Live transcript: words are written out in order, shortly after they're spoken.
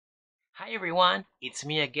Hi everyone, it's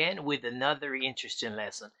me again with another interesting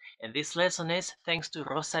lesson. And this lesson is thanks to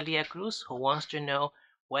Rosalia Cruz, who wants to know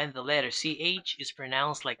when the letter CH is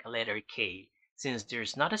pronounced like a letter K. Since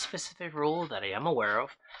there's not a specific rule that I am aware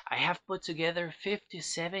of, I have put together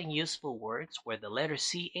 57 useful words where the letter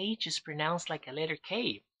CH is pronounced like a letter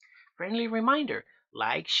K. Friendly reminder,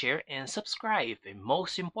 like, share, and subscribe. And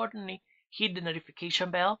most importantly, hit the notification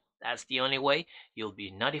bell. That's the only way you'll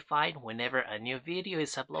be notified whenever a new video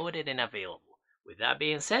is uploaded and available. With that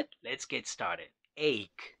being said, let's get started.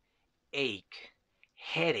 Ache, ache,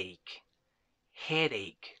 headache,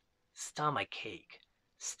 headache, stomachache,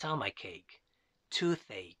 stomachache,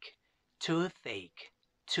 toothache, toothache,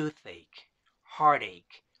 toothache,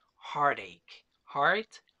 heartache, heartache,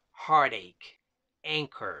 heart, heartache,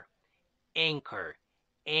 anchor, anchor,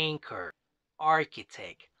 anchor,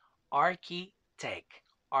 architect, architect,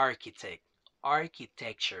 architect,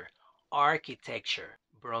 architecture, architecture,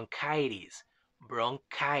 bronchitis,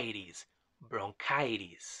 bronchitis,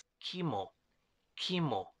 bronchitis, chemo,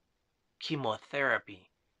 chemo, chemotherapy,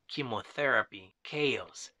 chemotherapy,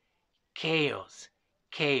 chaos, chaos,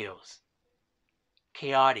 chaos,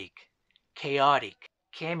 chaotic, chaotic,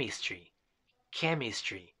 chemistry,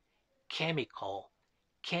 chemistry, chemical,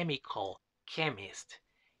 chemical, chemist,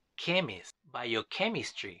 chemist,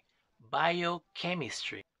 biochemistry,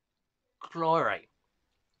 biochemistry, chloride,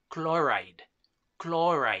 chloride,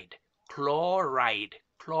 chloride, chloride,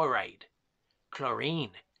 chloride,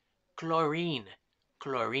 chlorine, chlorine,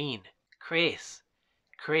 chlorine, Chris,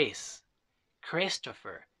 Chris,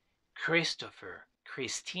 Christopher, Christopher,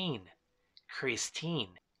 Christine,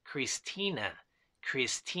 Christine, Christina,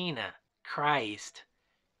 Christina, Christ,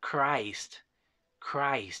 Christ,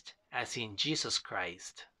 Christ, as in Jesus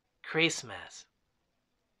Christ, Christmas,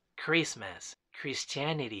 Christmas,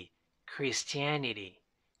 Christianity, Christianity,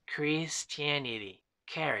 Christianity,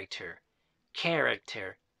 character,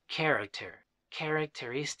 character, character,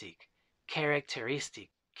 characteristic,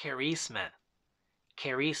 characteristic, charisma,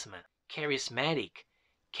 charisma, charismatic,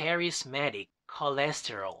 charismatic,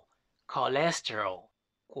 cholesterol, cholesterol,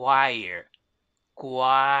 choir,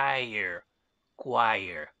 choir,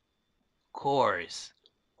 choir, course,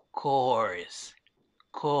 course,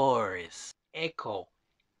 course, echo,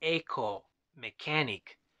 echo,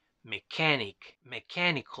 mechanic, mechanic,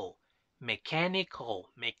 mechanical, mechanical,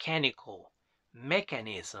 mechanical,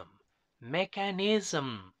 mechanism,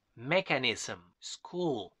 mechanism, mechanism,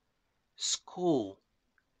 school, school,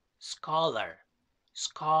 scholar,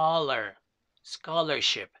 scholar,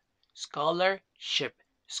 scholarship, scholarship,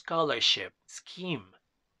 scholarship, scheme,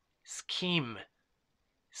 scheme,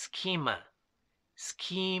 schema,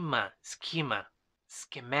 schema, schema,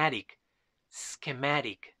 schematic,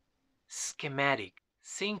 schematic, schematic,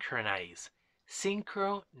 synchronize,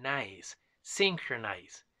 synchronize,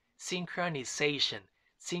 synchronize, synchronization,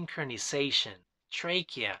 synchronization,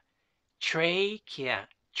 trachea, trachea,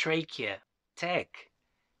 trachea, tech,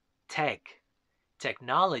 tech,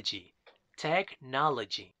 technology,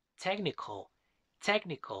 technology, technical,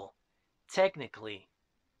 technical, technically,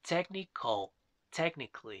 technical,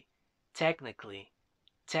 technically, technically,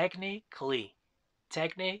 technically,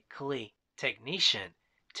 technically, technician,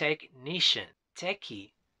 technician,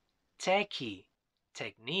 techie, techie,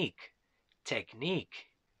 technique, technique,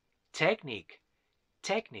 technique,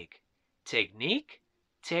 technique, technique,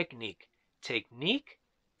 technique, technique,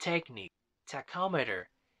 technique, tachometer,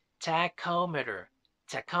 tachometer,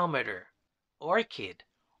 tachometer, orchid,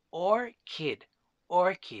 orchid,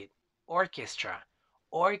 orchid, orchestra,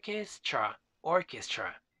 orchestra,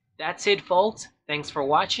 orchestra. That's it, folks. Thanks for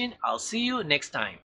watching. I'll see you next time.